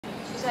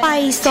ไป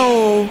โซ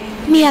ล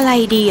มีอะไร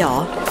ดีหรอ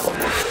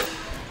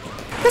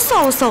ก็โ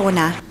ซ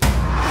นะ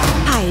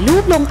ถ่ายรู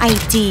ปลง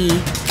IG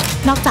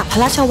นอกจากพระ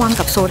ราชวัง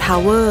กับโซลทาว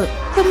เวอร์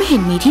ก็ไม่เห็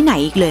นมีที่ไหน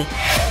อีกเลย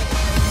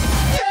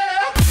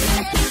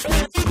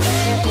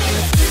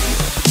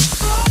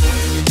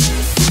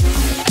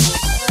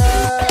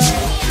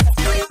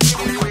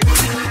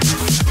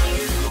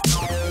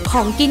ข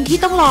องกินที่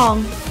ต้องลอง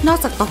นอก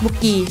จากต๊อกบก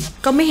กี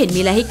ก็ไม่เห็นมี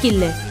อะไรให้กิน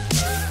เลย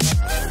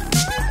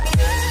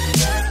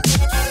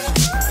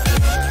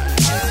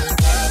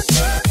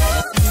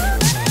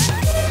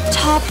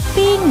ช้อป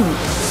ปิ้ง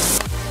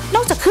น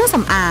อกจากเครื่องส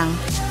ำอาง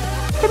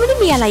ก็ไม่ได้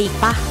มีอะไรอีก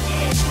ปะ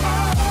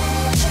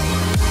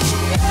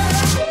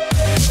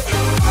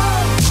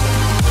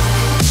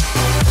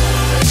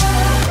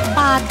ป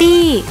าร์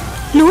ตี้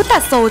รู้แต่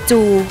โซ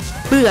จู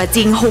เบื่อจ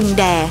ริงฮง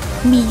แด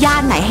มีย่า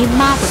นไหนให้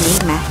มากกว่านี้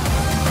อีกไหม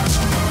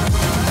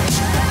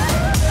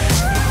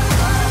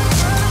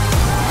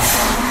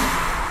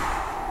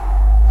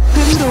เ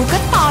พิ่งรู้ก็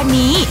ตอน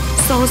นี้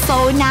โซ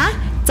นะ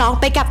จอง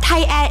ไปกับไท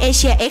ย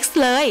AirAsia X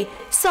เลย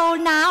โซ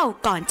now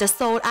ก่อนจะโ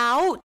ซลเอา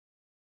ท์